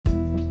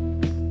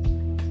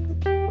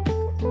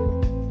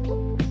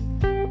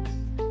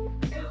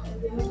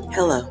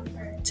Hello.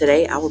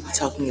 Today I will be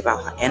talking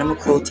about how animal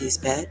cruelty is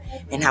bad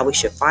and how we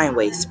should find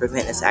ways to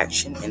prevent this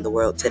action in the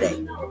world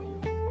today.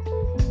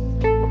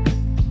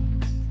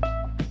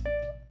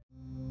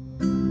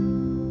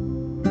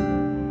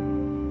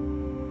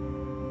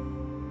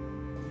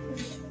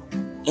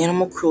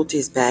 Animal cruelty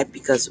is bad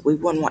because we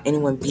wouldn't want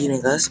anyone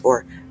beating us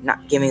or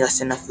not giving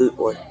us enough food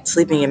or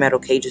sleeping in metal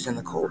cages in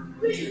the cold.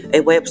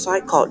 A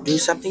website called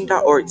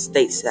DoSomething.org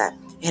states that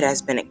it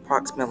has been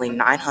approximately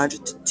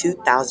 900 to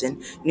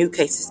 2,000 new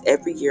cases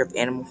every year of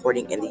animal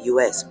hoarding in the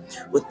U.S.,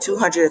 with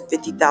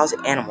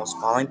 250,000 animals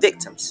falling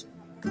victims.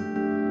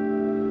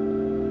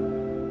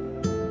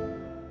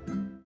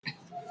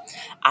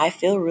 I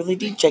feel really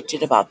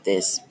dejected about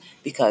this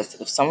because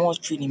if someone was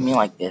treating me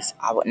like this,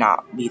 I would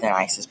not be the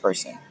nicest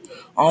person.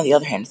 On the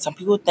other hand, some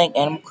people think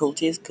animal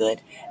cruelty is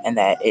good and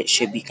that it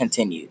should be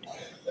continued.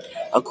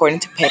 According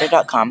to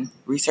PETA.com,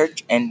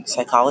 research in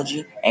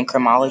psychology and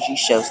criminology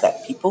shows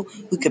that people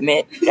who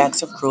commit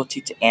acts of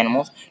cruelty to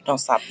animals don't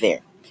stop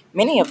there.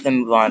 Many of them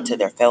move on to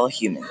their fellow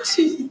humans.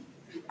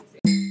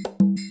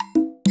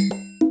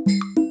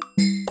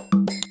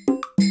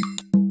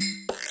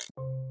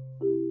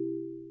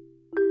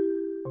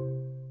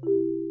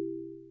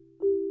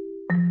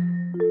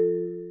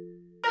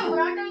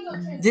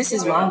 This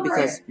is wrong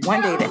because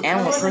one day the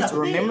animal first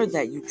will remember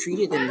that you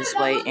treated them this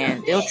way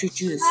and they'll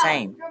treat you the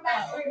same.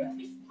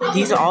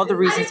 These are all the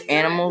reasons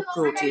animal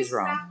cruelty is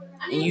wrong.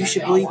 And you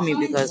should believe me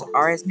because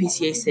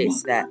RSPCA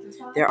states that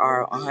there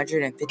are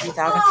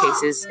 150,000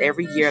 cases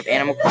every year of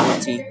animal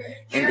cruelty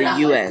in the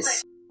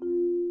U.S.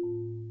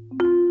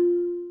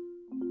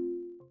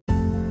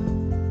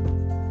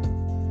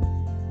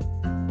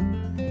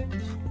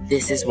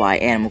 This is why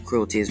animal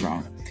cruelty is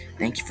wrong.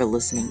 Thank you for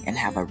listening and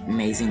have an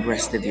amazing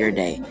rest of your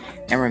day.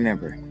 And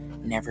remember,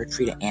 never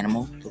treat an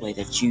animal the way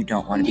that you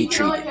don't want to be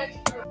treated.